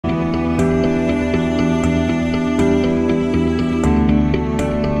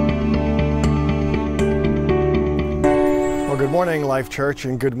morning, Life Church,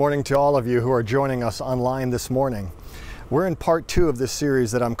 and good morning to all of you who are joining us online this morning. We're in part 2 of this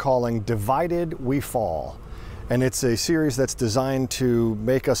series that I'm calling Divided We Fall. And it's a series that's designed to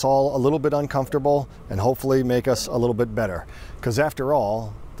make us all a little bit uncomfortable and hopefully make us a little bit better. Because after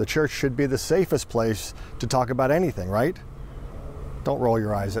all, the church should be the safest place to talk about anything, right? Don't roll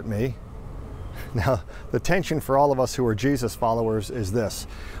your eyes at me. Now, the tension for all of us who are Jesus followers is this.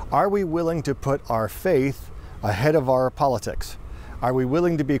 Are we willing to put our faith ahead of our politics? Are we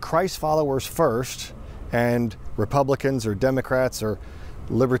willing to be Christ followers first and Republicans or Democrats or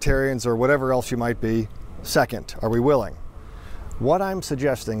libertarians or whatever else you might be second? Are we willing? What I'm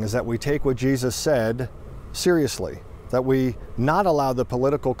suggesting is that we take what Jesus said seriously, that we not allow the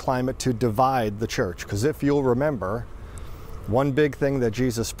political climate to divide the church. Because if you'll remember, one big thing that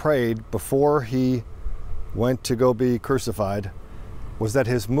Jesus prayed before he went to go be crucified was that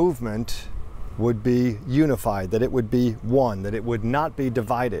his movement would be unified, that it would be one, that it would not be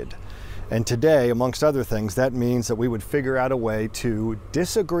divided. And today, amongst other things, that means that we would figure out a way to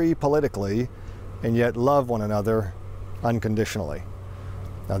disagree politically and yet love one another unconditionally.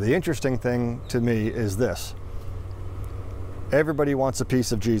 Now, the interesting thing to me is this. Everybody wants a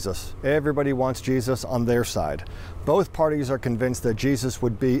piece of Jesus. Everybody wants Jesus on their side. Both parties are convinced that Jesus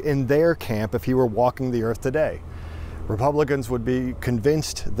would be in their camp if he were walking the earth today. Republicans would be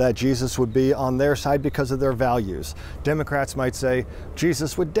convinced that Jesus would be on their side because of their values. Democrats might say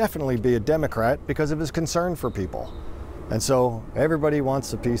Jesus would definitely be a Democrat because of his concern for people. And so everybody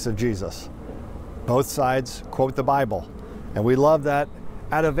wants a piece of Jesus. Both sides quote the Bible. And we love that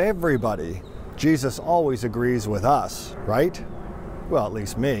out of everybody, Jesus always agrees with us, right? Well, at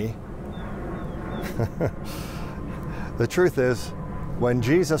least me. The truth is, when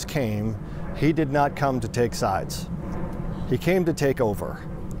Jesus came, he did not come to take sides. He came to take over.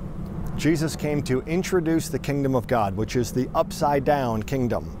 Jesus came to introduce the kingdom of God, which is the upside down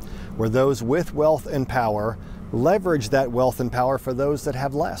kingdom, where those with wealth and power leverage that wealth and power for those that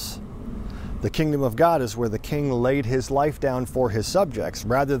have less. The kingdom of God is where the king laid his life down for his subjects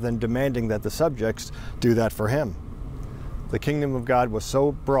rather than demanding that the subjects do that for him. The kingdom of God was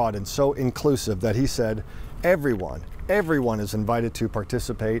so broad and so inclusive that he said everyone is invited to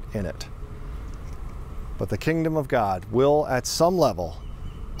participate in it. But the kingdom of God will, at some level,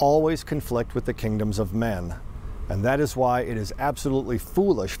 always conflict with the kingdoms of men. And that is why it is absolutely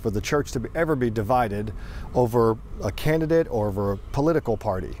foolish for the church to ever be divided over a candidate or over a political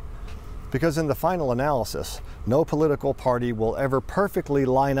party. Because in the final analysis, no political party will ever perfectly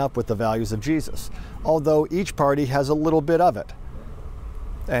line up with the values of Jesus, although each party has a little bit of it.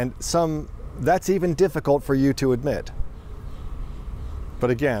 And that's even difficult for you to admit. But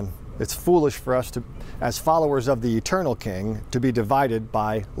again, it's foolish for us to, as followers of the eternal King, to be divided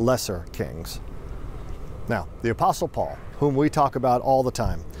by lesser kings. Now, the Apostle Paul, whom we talk about all the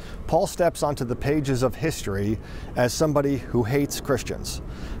time, Paul steps onto the pages of history as somebody who hates Christians.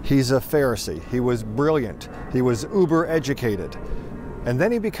 He's a Pharisee. He was brilliant. He was uber educated. And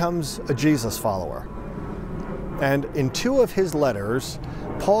then he becomes a Jesus follower. And in 2 of his letters,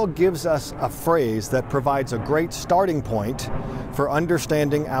 Paul gives us a phrase that provides a great starting point for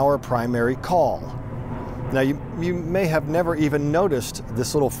understanding our primary call. Now, you may have never even noticed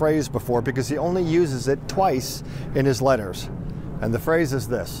this little phrase before because he only uses it twice in his letters. And the phrase is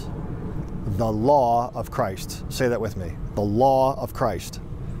this: the law of Christ. Say that with me. The law of Christ.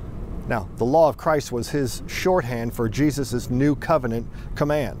 Now, the law of Christ was his shorthand for Jesus' new covenant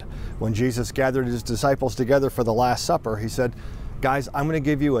command. When Jesus gathered his disciples together for the Last Supper, he said, guys, I'm going to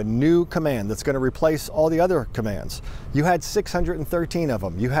give you a new command that's going to replace all the other commands. You had 613 of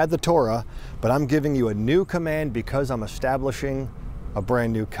them. You had the Torah, but I'm giving you a new command because I'm establishing a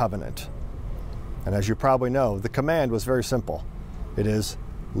brand new covenant. And as you probably know, the command was very simple. It is,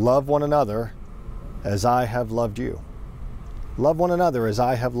 love one another as I have loved you. Love one another as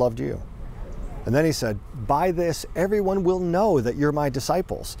I have loved you. And then he said, by this, everyone will know that you're my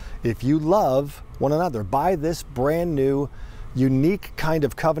disciples. If you love one another, by this brand new, unique kind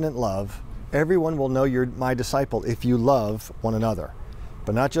of covenant love, everyone will know you're my disciple if you love one another.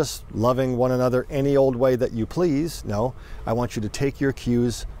 But not just loving one another any old way that you please. No, I want you to take your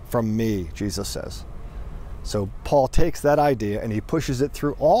cues from me, Jesus says. So Paul takes that idea and he pushes it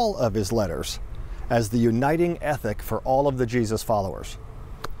through all of his letters as the uniting ethic for all of the Jesus followers.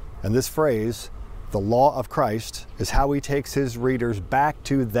 And this phrase, the law of Christ, is how he takes his readers back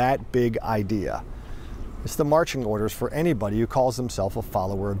to that big idea. It's the marching orders for anybody who calls himself a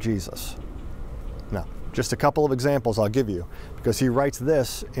follower of Jesus. Now, just a couple of examples I'll give you, because he writes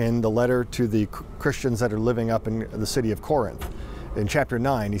this in the letter to the Christians that are living up in the city of Corinth. In chapter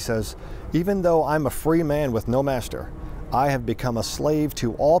 9, he says, even though I'm a free man with no master, I have become a slave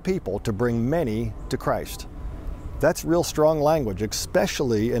to all people to bring many to Christ. That's real strong language,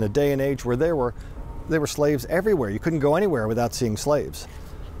 especially in a day and age where there were slaves everywhere. You couldn't go anywhere without seeing slaves.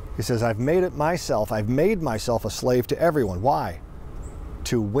 He says, I've made myself a slave to everyone. Why?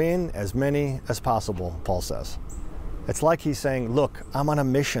 To win as many as possible, Paul says. It's like he's saying, look, I'm on a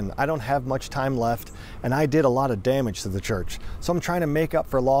mission. I don't have much time left, and I did a lot of damage to the church. So I'm trying to make up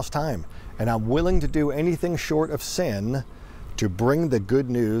for lost time, and I'm willing to do anything short of sin to bring the good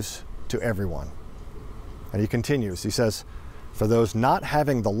news to everyone. And he continues, he says, for those not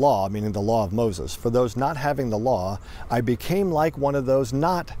having the law, meaning the law of Moses, for those not having the law, I became like one of those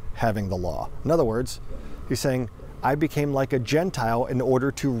not having the law. In other words, he's saying, I became like a Gentile in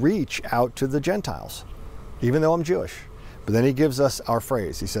order to reach out to the Gentiles, even though I'm Jewish. But then he gives us our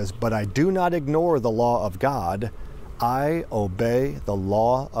phrase. He says, but I do not ignore the law of God. I obey the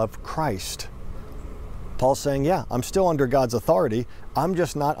law of Christ. Paul's saying, yeah, I'm still under God's authority. I'm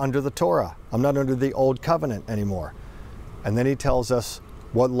just not under the Torah. I'm not under the old covenant anymore. And then he tells us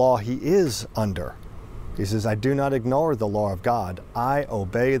what law he is under. He says, I do not ignore the law of God. I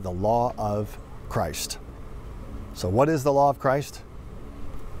obey the law of Christ. So what is the law of Christ?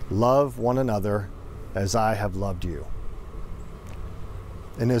 Love one another as I have loved you.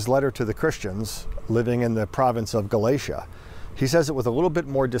 In his letter to the Christians living in the province of Galatia, he says it with a little bit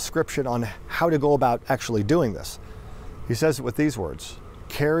more description on how to go about actually doing this. He says it with these words,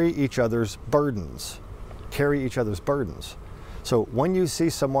 carry each other's burdens. Carry each other's burdens. So when you see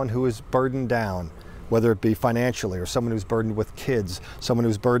someone who is burdened down, whether it be financially or someone who's burdened with kids, someone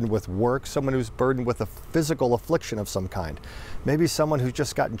who's burdened with work, someone who's burdened with a physical affliction of some kind, maybe someone who's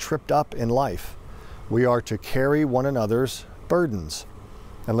just gotten tripped up in life, we are to carry one another's burdens.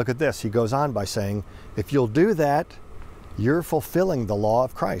 And look at this, he goes on by saying, if you'll do that, you're fulfilling the law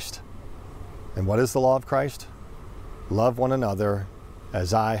of Christ. And what is the law of Christ? Love one another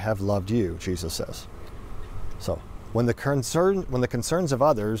as I have loved you, Jesus says. So when the concerns of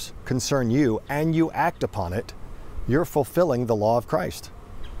others concern you and you act upon it, you're fulfilling the law of Christ.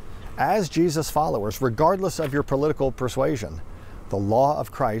 As Jesus followers, regardless of your political persuasion, the law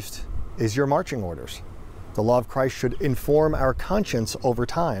of Christ is your marching orders. The law of Christ should inform our conscience over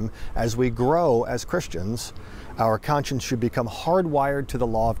time. As we grow as Christians, our conscience should become hardwired to the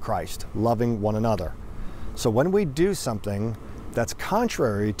law of Christ, loving one another. So when we do something that's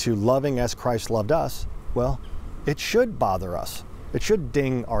contrary to loving as Christ loved us, well, it should bother us. It should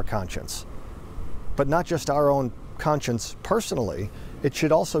ding our conscience. But not just our own conscience personally, it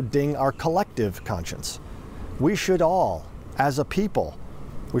should also ding our collective conscience. We should all, as a people,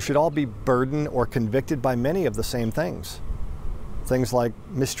 we should all be burdened or convicted by many of the same things. Things like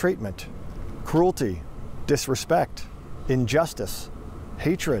mistreatment, cruelty, disrespect, injustice,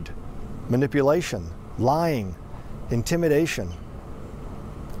 hatred, manipulation, lying, intimidation,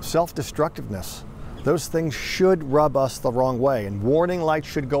 self-destructiveness. Those things should rub us the wrong way, and warning lights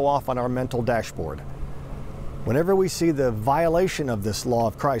should go off on our mental dashboard. Whenever we see the violation of this law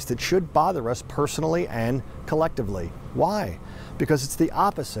of Christ, it should bother us personally and collectively. Why? Because it's the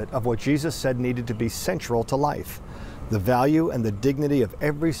opposite of what Jesus said needed to be central to life, the value and the dignity of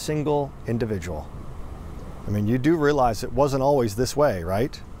every single individual. I mean, you do realize it wasn't always this way,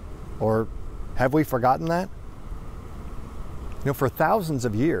 right? Or have we forgotten that? You know, for thousands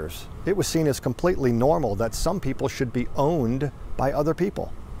of years, it was seen as completely normal that some people should be owned by other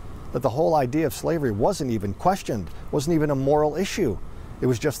people. That the whole idea of slavery wasn't even questioned, wasn't even a moral issue. It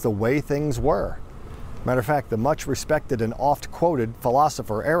was just the way things were. Matter of fact, the much respected and oft quoted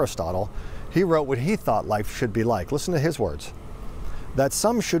philosopher Aristotle, he wrote what he thought life should be like. Listen to his words. That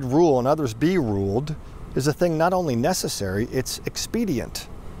some should rule and others be ruled is a thing not only necessary, it's expedient.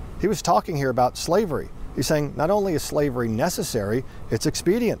 He was talking here about slavery. He's saying not only is slavery necessary, it's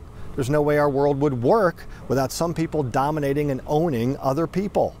expedient. There's no way our world would work without some people dominating and owning other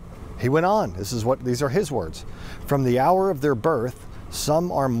people. He went on, these are his words. From the hour of their birth,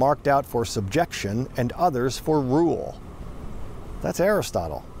 some are marked out for subjection and others for rule. That's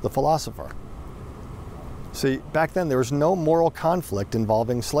Aristotle, the philosopher. See, back then there was no moral conflict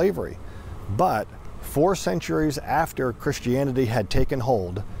involving slavery. But 4 centuries after Christianity had taken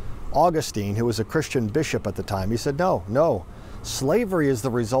hold, Augustine, who was a Christian bishop at the time, he said, no, slavery is the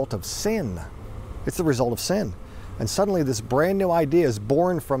result of sin. It's the result of sin. And suddenly this brand new idea is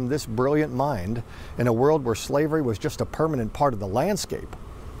born from this brilliant mind in a world where slavery was just a permanent part of the landscape.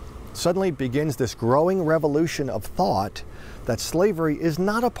 Suddenly begins this growing revolution of thought that slavery is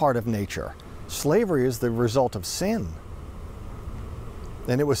not a part of nature. Slavery is the result of sin.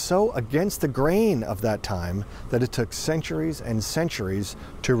 And it was so against the grain of that time that it took centuries and centuries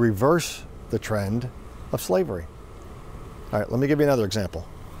to reverse the trend of slavery. All right, let me give you another example.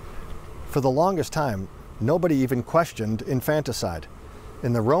 For the longest time, nobody even questioned infanticide.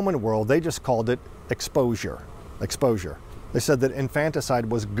 In the Roman world, they just called it exposure. Exposure. They said that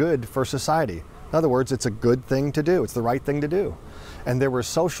infanticide was good for society. In other words, it's a good thing to do. It's the right thing to do. And there were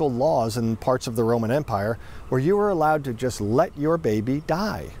social laws in parts of the Roman Empire where you were allowed to just let your baby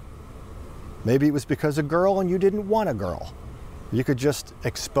die. Maybe it was because a girl and you didn't want a girl. You could just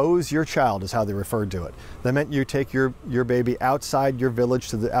expose your child, is how they referred to it. That meant you take your baby outside your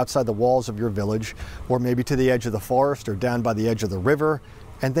village, outside the walls of your village, or maybe to the edge of the forest or down by the edge of the river,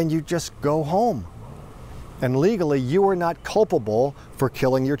 and then you just go home. And legally, you were not culpable for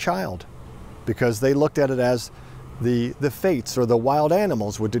killing your child, because they looked at it as the fates or the wild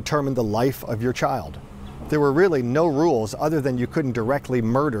animals would determine the life of your child. There were really no rules other than you couldn't directly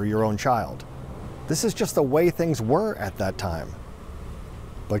murder your own child. This is just the way things were at that time.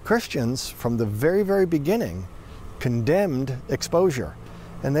 But Christians, from the very, very beginning, condemned exposure.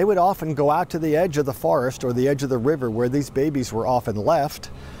 And they would often go out to the edge of the forest or the edge of the river where these babies were often left,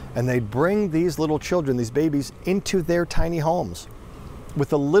 and they'd bring these little children, these babies, into their tiny homes.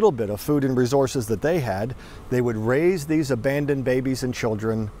 With a little bit of food and resources that they had, they would raise these abandoned babies and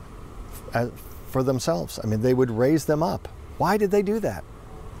children for themselves. I mean, they would raise them up. Why did they do that?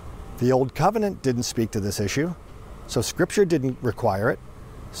 The Old Covenant didn't speak to this issue, so Scripture didn't require it.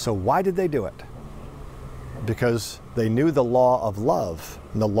 So why did they do it? Because they knew the law of love,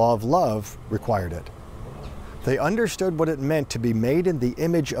 and the law of love required it. They understood what it meant to be made in the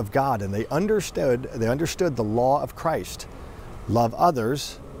image of God, and they understood the law of Christ. Love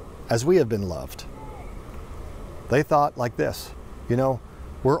others as we have been loved. They thought like this, you know,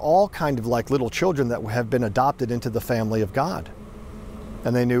 we're all kind of like little children that have been adopted into the family of God.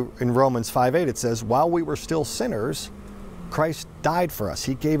 And they knew in Romans 5:8 it says, while we were still sinners, Christ died for us.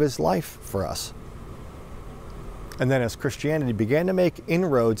 He gave his life for us. And then as Christianity began to make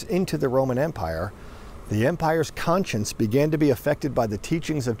inroads into the Roman Empire, the empire's conscience began to be affected by the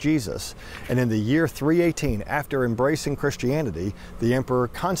teachings of Jesus. And in the year 318, after embracing Christianity, the Emperor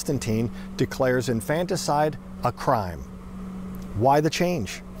Constantine declares infanticide a crime. Why the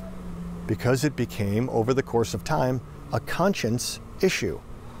change? Because it became, over the course of time, a conscience issue.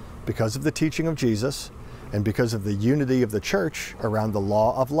 Because of the teaching of Jesus and because of the unity of the church around the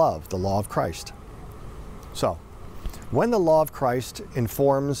law of love, the law of Christ. So, when the law of Christ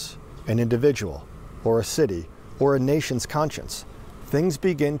informs an individual, or a city, or a nation's conscience, things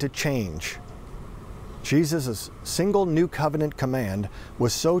begin to change. Jesus' single new covenant command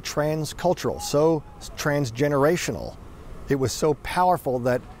was so transcultural, so transgenerational. It was so powerful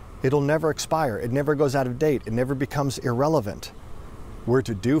that it'll never expire. It never goes out of date. It never becomes irrelevant. We're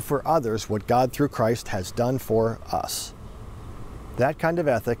to do for others what God through Christ has done for us. That kind of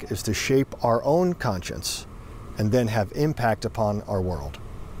ethic is to shape our own conscience and then have impact upon our world.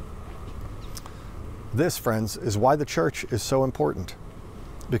 This, friends, is why the church is so important.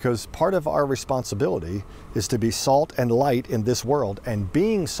 Because part of our responsibility is to be salt and light in this world, and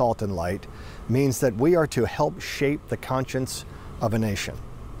being salt and light means that we are to help shape the conscience of a nation.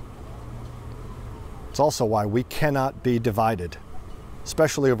 It's also why we cannot be divided,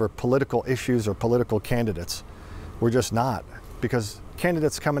 especially over political issues or political candidates. We're just not, because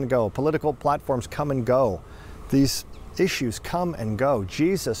candidates come and go, political platforms come and go. These issues come and go.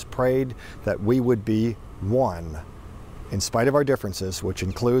 Jesus prayed that we would be one, in spite of our differences, which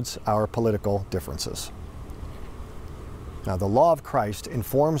includes our political differences. Now, the law of Christ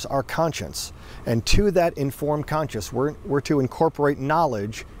informs our conscience, and to that informed conscience, we're to incorporate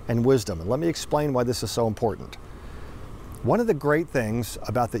knowledge and wisdom. And let me explain why this is so important. One of the great things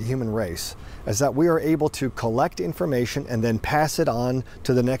about the human race is that we are able to collect information and then pass it on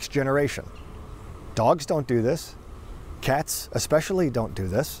to the next generation. Dogs don't do this. Cats especially don't do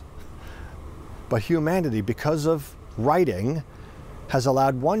this. But humanity, because of writing, has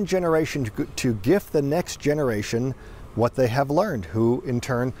allowed one generation to gift the next generation what they have learned, who in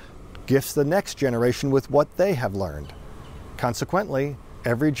turn gifts the next generation with what they have learned. Consequently,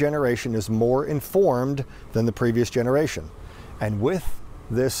 every generation is more informed than the previous generation. And with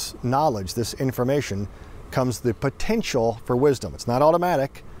this knowledge, this information, comes the potential for wisdom. It's not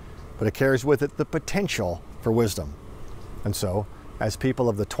automatic, but it carries with it the potential for wisdom. And so, as people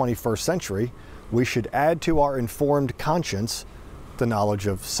of the 21st century, we should add to our informed conscience the knowledge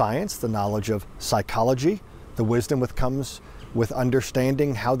of science, the knowledge of psychology, the wisdom that comes with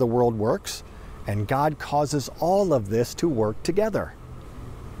understanding how the world works, and God causes all of this to work together.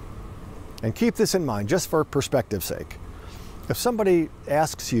 And keep this in mind, just for perspective's sake. If somebody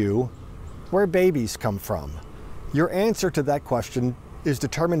asks you where babies come from, your answer to that question is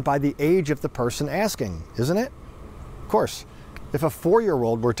determined by the age of the person asking, isn't it? Of course. If a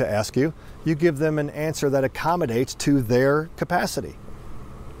 4-year-old were to ask you, you give them an answer that accommodates to their capacity.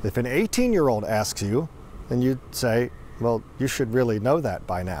 If an 18-year-old asks you, then you'd say, well, you should really know that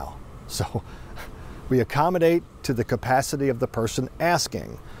by now. So we accommodate to the capacity of the person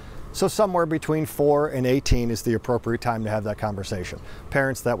asking. So somewhere between 4 and 18 is the appropriate time to have that conversation.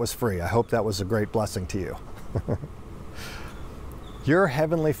 Parents, that was free. I hope that was a great blessing to you. Your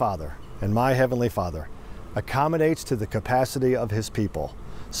Heavenly Father and my Heavenly Father accommodates to the capacity of His people.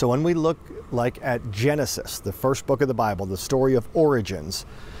 So when we look at Genesis, the first book of the Bible, the story of origins,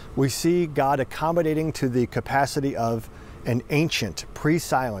 we see God accommodating to the capacity of an ancient,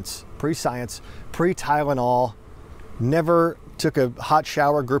 pre-science, pre-Tylenol, never took a hot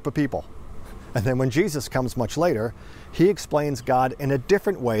shower group of people. And then when Jesus comes much later, He explains God in a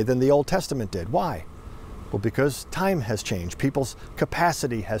different way than the Old Testament did. Why? Well, because time has changed. People's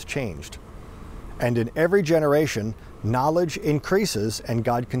capacity has changed. And in every generation, knowledge increases, and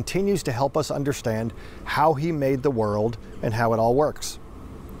God continues to help us understand how He made the world and how it all works.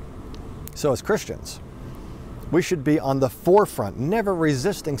 So as Christians, we should be on the forefront, never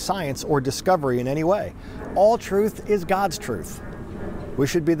resisting science or discovery in any way. All truth is God's truth. We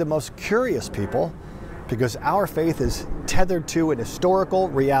should be the most curious people because our faith is tethered to an historical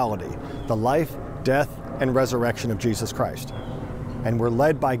reality, the life, death, and resurrection of Jesus Christ. And we're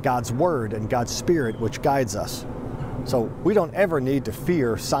led by God's Word and God's Spirit, which guides us. So we don't ever need to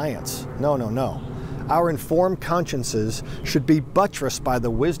fear science. No, no, no. Our informed consciences should be buttressed by the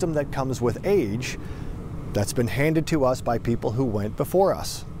wisdom that comes with age that's been handed to us by people who went before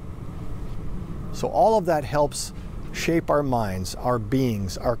us. So all of that helps shape our minds, our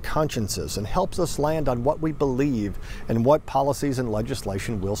beings, our consciences, and helps us land on what we believe and what policies and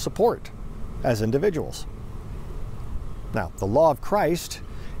legislation will support as individuals. Now, the law of Christ,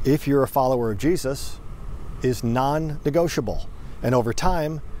 if you're a follower of Jesus, is non-negotiable. And over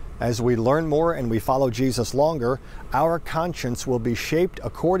time, as we learn more and we follow Jesus longer, our conscience will be shaped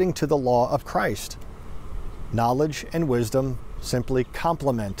according to the law of Christ. Knowledge and wisdom simply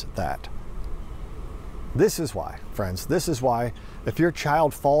complement that. This is why, friends, this is why if your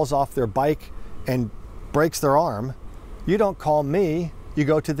child falls off their bike and breaks their arm, you don't call me, you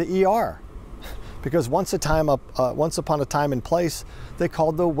go to the ER. Because once upon a time and place, they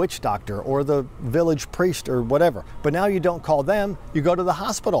called the witch doctor or the village priest or whatever. But now you don't call them, you go to the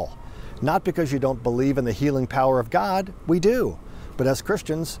hospital. Not because you don't believe in the healing power of God, we do. But as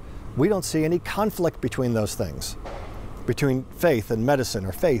Christians, we don't see any conflict between those things. Between faith and medicine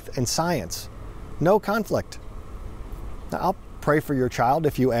or faith and science. No conflict. Now, I'll pray for your child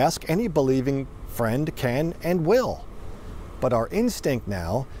if you ask. Any believing friend can and will. But our instinct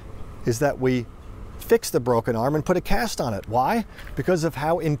now is that we fix the broken arm and put a cast on it. Why? Because of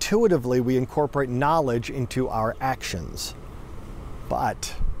how intuitively we incorporate knowledge into our actions.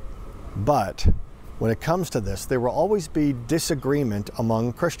 But when it comes to this, there will always be disagreement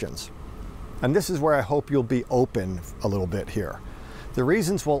among Christians. And this is where I hope you'll be open a little bit here. The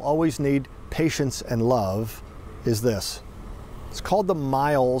reasons we'll always need patience and love is this. It's called the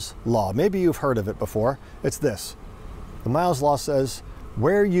Miles Law. Maybe you've heard of it before. It's this. The Miles Law says,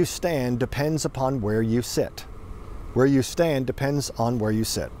 where you stand depends upon where you sit. Where you stand depends on where you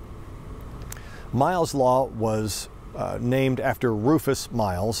sit. Miles' Law was named after Rufus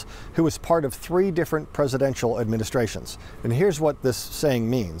Miles, who was part of 3 different presidential administrations. And here's what this saying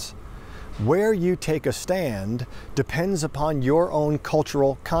means. Where you take a stand depends upon your own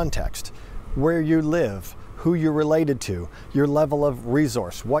cultural context, where you live, who you're related to, your level of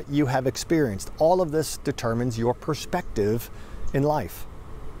resource, what you have experienced. All of this determines your perspective in life.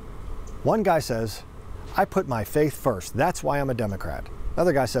 One guy says, I put my faith first, that's why I'm a Democrat.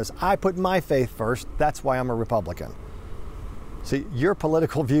 Another guy says, I put my faith first, that's why I'm a Republican. See, your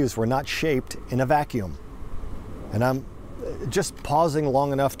political views were not shaped in a vacuum. And I'm just pausing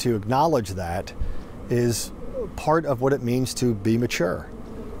long enough to acknowledge that is part of what it means to be mature.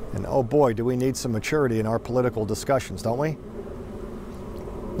 And oh boy, do we need some maturity in our political discussions, don't we?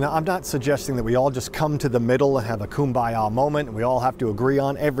 Now, I'm not suggesting that we all just come to the middle and have a kumbaya moment and we all have to agree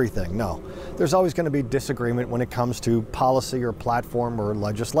on everything. No, there's always going to be disagreement when it comes to policy or platform or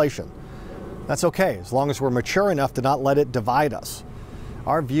legislation. That's okay, as long as we're mature enough to not let it divide us.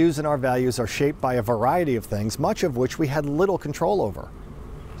 Our views and our values are shaped by a variety of things, much of which we had little control over.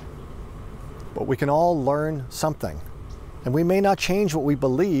 But we can all learn something. And we may not change what we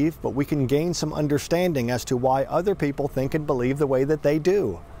believe, but we can gain some understanding as to why other people think and believe the way that they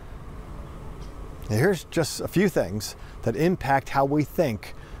do. Now, here's just a few things that impact how we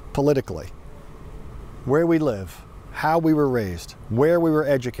think politically. Where we live, how we were raised, where we were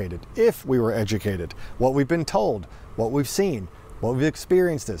educated, if we were educated, what we've been told, what we've seen, what we've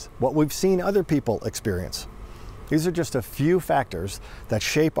experienced is, what we've seen other people experience. These are just a few factors that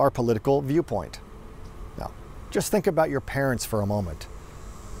shape our political viewpoint. Now, just think about your parents for a moment.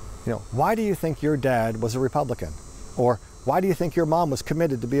 Why do you think your dad was a Republican? Or why do you think your mom was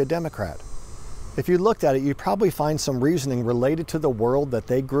committed to be a Democrat? If you looked at it, you'd probably find some reasoning related to the world that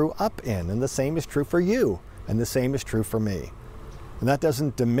they grew up in, and the same is true for you, and the same is true for me. And that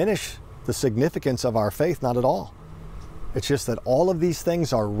doesn't diminish the significance of our faith, not at all. It's just that all of these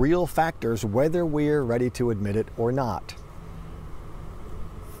things are real factors, whether we're ready to admit it or not.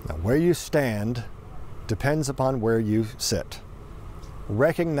 Now, where you stand depends upon where you sit.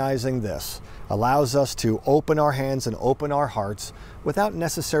 Recognizing this allows us to open our hands and open our hearts without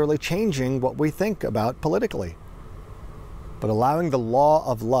necessarily changing what we think about politically, but allowing the law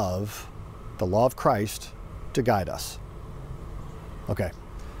of love, the law of Christ, to guide us. Okay,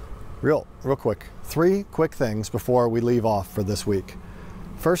 real quick. 3 quick things before we leave off for this week.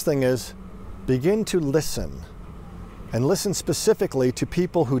 First thing is, begin to listen. And listen specifically to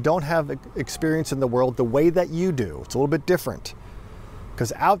people who don't have experience in the world the way that you do. It's a little bit different.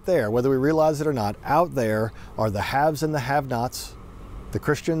 Because out there, whether we realize it or not, out there are the haves and the have-nots, the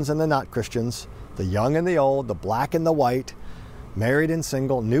Christians and the not Christians, the young and the old, the black and the white, married and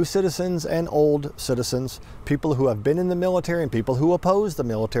single, new citizens and old citizens, people who have been in the military and people who oppose the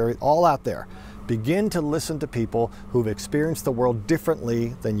military, all out there. Begin to listen to people who've experienced the world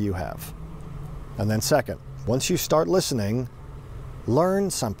differently than you have. And then second, once you start listening, learn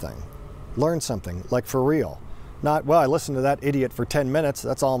something. Learn something, like for real. Not, well, I listened to that idiot for 10 minutes,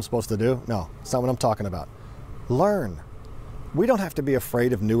 that's all I'm supposed to do. No, that's not what I'm talking about. Learn. We don't have to be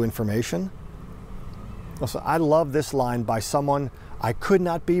afraid of new information. Also, I love this line by someone I could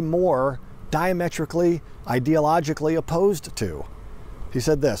not be more diametrically, ideologically opposed to. He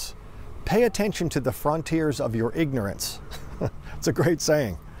said this, "Pay attention to the frontiers of your ignorance." It's a great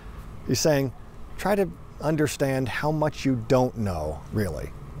saying. He's saying, try to understand how much you don't know,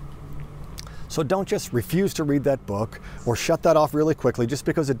 really. So don't just refuse to read that book or shut that off really quickly just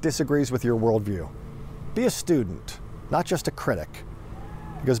because it disagrees with your worldview. Be a student, not just a critic.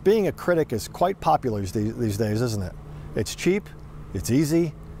 Because being a critic is quite popular these days, isn't it? It's cheap, it's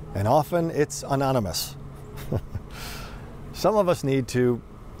easy, and often it's anonymous. Some of us need to,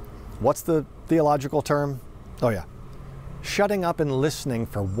 what's the theological term? Oh yeah, shutting up and listening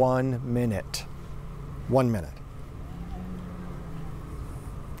for 1 minute. 1 minute.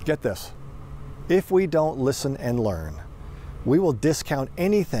 Get this. If we don't listen and learn, we will discount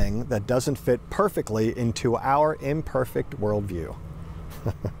anything that doesn't fit perfectly into our imperfect worldview.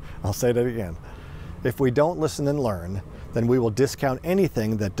 I'll say that again. If we don't listen and learn, then we will discount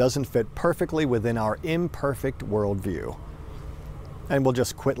anything that doesn't fit perfectly within our imperfect worldview. And we'll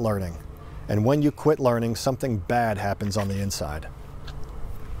just quit learning. And when you quit learning, something bad happens on the inside.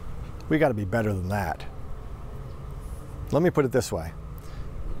 We got to be better than that. Let me put it this way.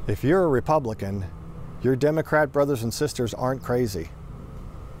 If you're a Republican, your Democrat brothers and sisters aren't crazy.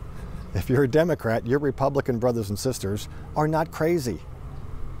 If you're a Democrat, your Republican brothers and sisters are not crazy.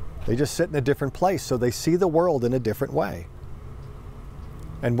 They just sit in a different place, so they see the world in a different way.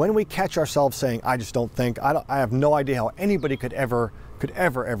 And when we catch ourselves saying, I just don't think, I have no idea how anybody could ever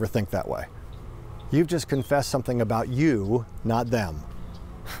think that way, you've just confessed something about you, not them.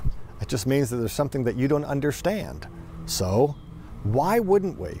 It just means that there's something that you don't understand. So, why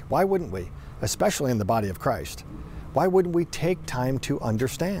wouldn't we, especially in the body of Christ, why wouldn't we take time to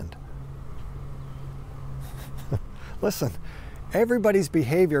understand? Listen, everybody's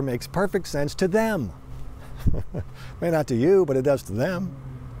behavior makes perfect sense to them. May not to you, but it does to them.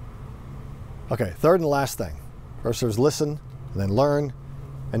 Okay, third and last thing. First there's listen, and then learn,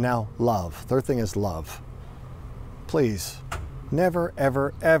 and now love. Third thing is love. Please, never,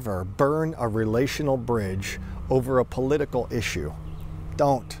 ever, ever burn a relational bridge over a political issue.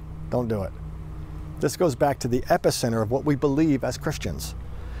 Don't do it. This goes back to the epicenter of what we believe as Christians.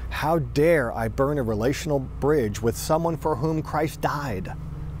 How dare I burn a relational bridge with someone for whom Christ died?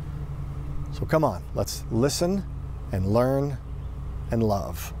 So come on, let's listen and learn and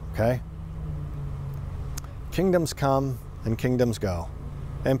love, okay? Kingdoms come and kingdoms go.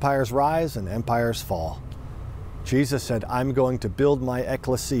 Empires rise and empires fall. Jesus said, I'm going to build my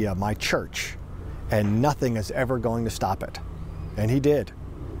ecclesia, my church, and nothing is ever going to stop it. And he did.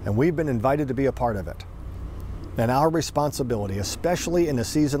 And we've been invited to be a part of it. And our responsibility, especially in a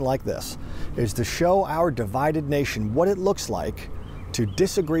season like this, is to show our divided nation what it looks like to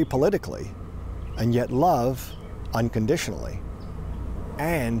disagree politically and yet love unconditionally,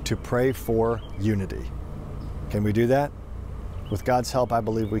 and to pray for unity. Can we do that? With God's help, I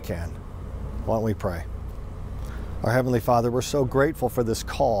believe we can. Why don't we pray? Our Heavenly Father, we're so grateful for this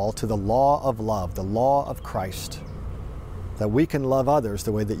call to the law of love, the law of Christ, that we can love others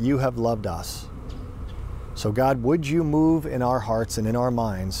the way that you have loved us. So God, would you move in our hearts and in our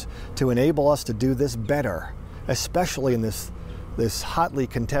minds to enable us to do this better, especially in this hotly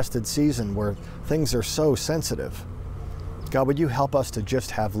contested season where things are so sensitive. God, would you help us to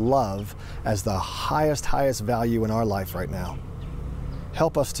just have love as the highest value in our life right now.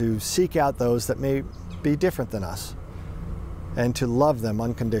 Help us to seek out those that may be different than us and to love them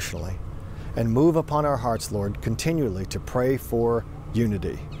unconditionally, and move upon our hearts, Lord, continually to pray for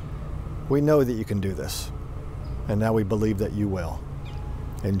unity. We know that you can do this, and now we believe that you will.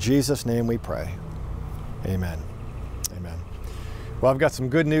 In Jesus' name we pray. Amen. Amen. Well, I've got some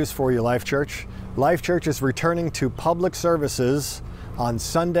good news for you, Life Church. Life Church is returning to public services on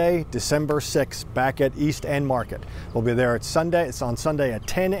Sunday, December 6th, back at East End Market. We'll be there at Sunday. It's on Sunday at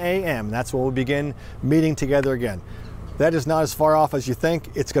 10 a.m. That's when we'll begin meeting together again. That is not as far off as you think.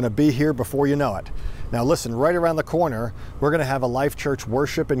 It's going to be here before you know it. Now listen, right around the corner, we're going to have a Life Church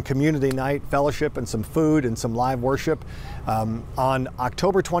worship and community night, fellowship and some food and some live worship on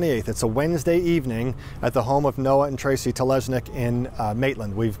October 28th. It's a Wednesday evening at the home of Noah and Tracy Telesnik in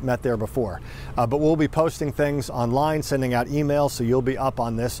Maitland. We've met there before. But we'll be posting things online, sending out emails, so you'll be up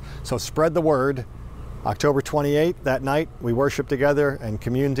on this. So spread the word. October 28th, that night, we worship together and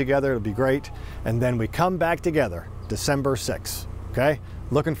commune together. It'll be great. And then we come back together December 6th. Okay?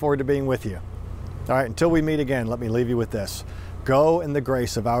 Looking forward to being with you. All right, until we meet again, let me leave you with this. Go in the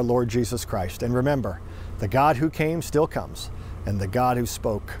grace of our Lord Jesus Christ. And remember, the God who came still comes, and the God who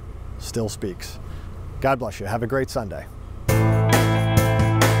spoke still speaks. God bless you. Have a great Sunday.